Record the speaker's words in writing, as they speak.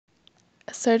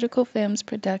A Surgical Films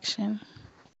production.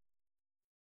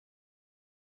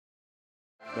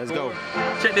 Let's go.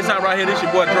 Check this out right here. This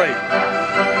your boy Drake.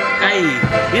 Hey,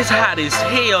 it's hot as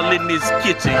hell in this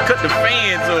kitchen. Cut the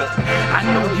fans up. I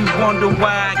know you wonder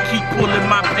why I keep pulling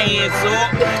my pants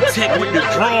up. Tech with the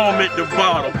drum at the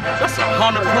bottom. That's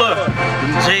 100 plus.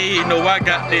 Them J know I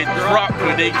got that drop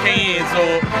with they cans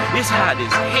up. It's hot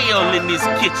as hell in this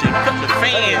kitchen. Cut the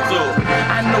fans up.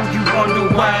 I know you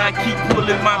wonder why I keep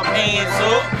pulling my pants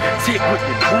up. Tech with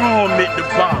the drum at the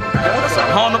bottom. That's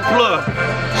 100 plus.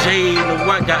 J know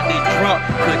I got that drop,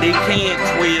 cause they can't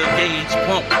 12 gauge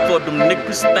pump for them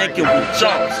niggas thinking we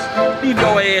jumps. Leave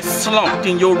your ass slumped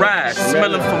in your ride,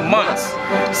 smelling for months.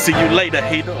 See you later,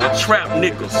 hater, a trap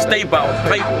nigga. Stay bout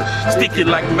paper, stick it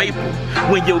like maple.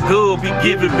 When your girl be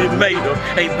giving me mater.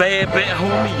 Hey, bad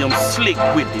homie, I'm slick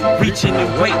with it, reaching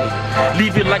and waiting.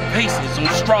 Leave it like paces on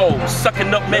straws,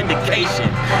 sucking up medication.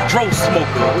 Dro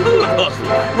smoker, hood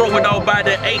hustler, roll it all by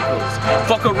the acres.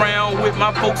 Fuck around with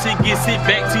my folks and get it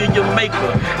back to your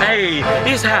maker. Hey,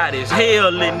 it's hot as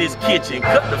hell in this kitchen.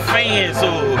 Cut the fans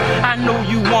up. I know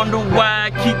you wonder why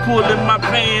I keep pulling my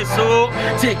pants up.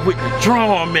 Tech with the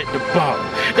drum at the bottom.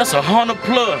 That's 100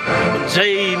 plus.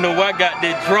 Jay know I got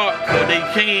that drop, cause they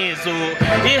cans up.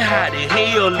 It hot as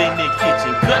hell in the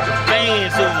kitchen. Cut the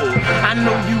fans up. I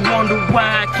know you wonder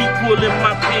why I keep pulling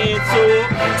my pants up.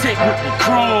 Tech with the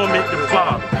drum at the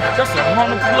bottom. That's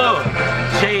 100 plus.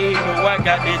 Jay know I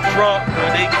got that drop,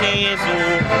 cause they cans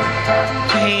up.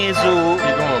 Cans up.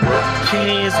 Keep going, bro.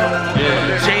 Cans up.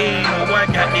 Yeah. Jay know I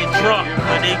got that drop,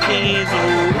 but they cans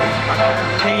up.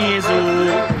 Cans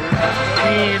up.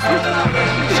 Cans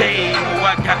up. Jay know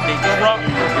I got that drop,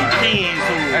 but they cans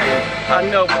up. Hey, I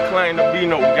never claimed to be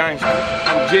no gangster.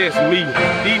 I'm just me.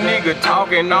 These niggas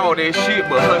talking all that shit,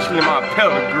 but hustling my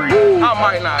pedigree. I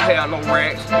might not have no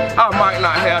racks. I might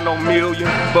not have no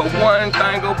million. But one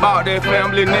thing about that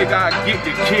family, nigga, I get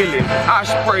to killing. I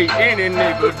spray any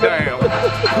nigga down.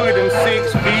 Put him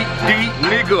 6 feet deep,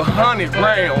 nigga, 100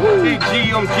 rounds. It's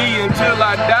GMG until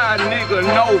I die, nigga,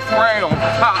 no frown.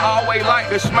 I always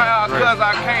like to smile, cause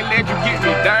I can't let you get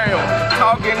me down.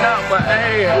 Talking out my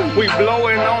ass, we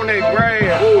blowing on that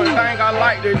grass. One thing I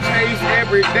like to chase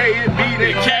every day, it be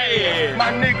the cash.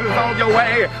 My niggas on your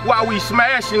ass while we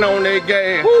smashing on that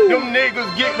gas. Them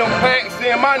niggas get them packs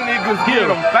and my niggas get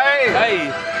them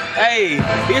fast. Hey,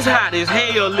 it's hot as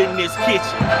hell in this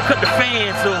kitchen. Cut the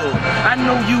fans up. I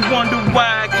know you wonder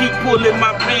why I keep pulling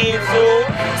my pants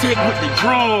up. Tech with the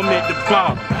drum at the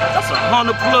bottom. That's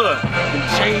 100 plus. And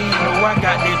Jay know I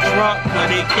got that drop,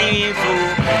 but they cans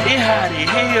up. It hot as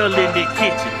hell in the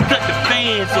kitchen. Cut the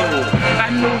fans up. I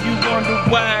know you wonder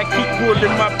why I keep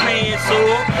pulling my pants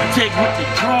up. Tech with the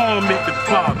drum at the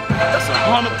bottom. That's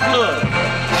 100 plus.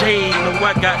 Jay know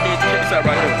I got that. Check this out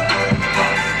right here.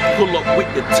 Pull up with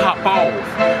the top off.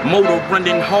 Motor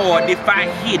running hard. If I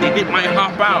hit it, it might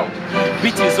hop out.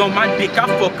 Bitches on my dick, I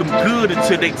fuck them good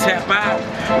until they tap out.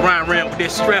 Ride around with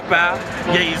that strap out.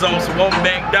 Yeah, he's on, so I'm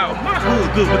backed out. My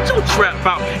hood good, but you trap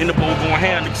out. In the bowl going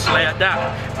hand, nigga slapped out.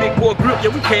 Big boy grip,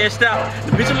 yeah, we cashed out.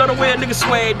 The bitch let her wear, nigga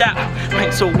swagged out.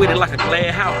 Paint so with it like a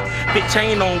glad house. Big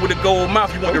chain on with a gold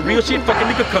mouth. You want the real shit, fucking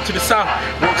nigga, come to the south.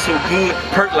 Work so good,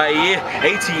 perk like yeah.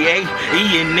 ATA,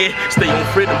 E in there. Stay on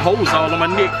Fred, them hoes all on my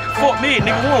neck. Fuck me,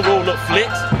 nigga, wanna roll up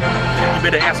flex. You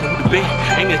better ask him who the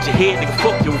bet. Ain't at your head, nigga,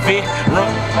 fuck your vet. Run.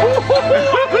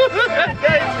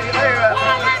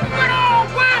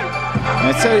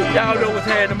 Y'all know what's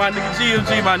happening, my nigga.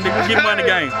 GMG, my nigga. Get money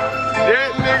gang.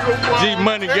 That nigga, G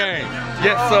money gang.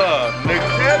 Yes, sir, nigga.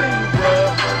 Telling you, bro.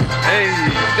 Hey,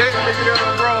 that nigga,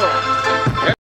 bro.